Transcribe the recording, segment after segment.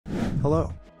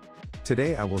Hello.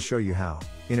 Today I will show you how,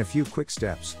 in a few quick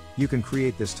steps, you can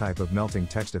create this type of melting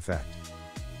text effect.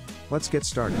 Let's get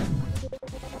started.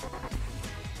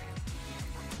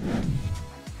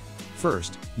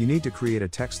 First, you need to create a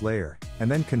text layer,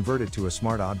 and then convert it to a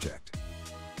smart object.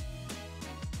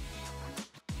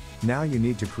 Now you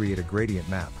need to create a gradient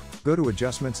map. Go to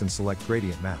Adjustments and select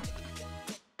Gradient Map.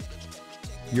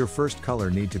 Your first color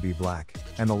need to be black,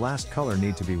 and the last color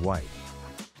need to be white.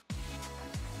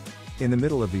 In the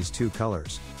middle of these two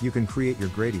colors, you can create your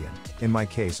gradient. In my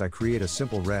case, I create a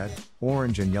simple red,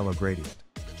 orange and yellow gradient.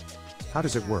 How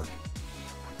does it work?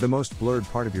 The most blurred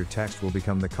part of your text will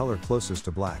become the color closest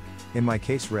to black, in my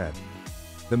case red.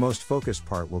 The most focused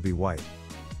part will be white.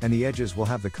 And the edges will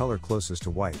have the color closest to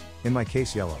white, in my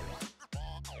case yellow.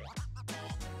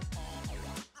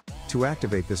 To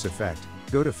activate this effect,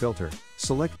 go to Filter,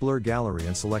 select Blur Gallery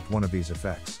and select one of these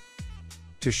effects.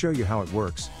 To show you how it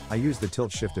works, I use the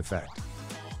tilt shift effect.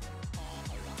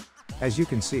 As you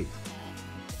can see,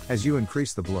 as you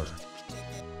increase the blur,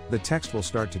 the text will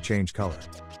start to change color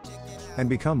and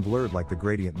become blurred like the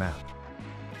gradient map.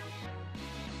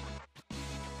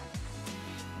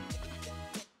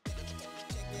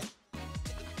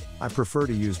 I prefer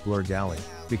to use Blur Gallery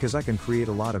because I can create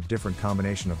a lot of different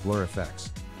combination of blur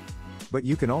effects. But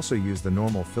you can also use the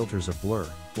normal filters of blur,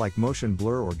 like motion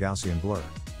blur or Gaussian blur.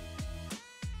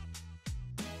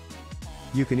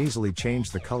 You can easily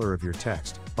change the color of your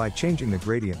text by changing the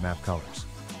gradient map colors.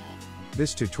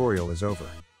 This tutorial is over.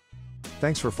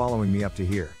 Thanks for following me up to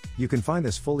here. You can find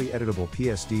this fully editable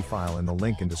PSD file in the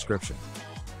link in description.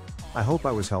 I hope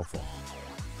I was helpful.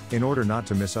 In order not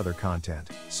to miss other content,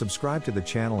 subscribe to the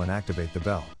channel and activate the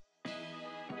bell.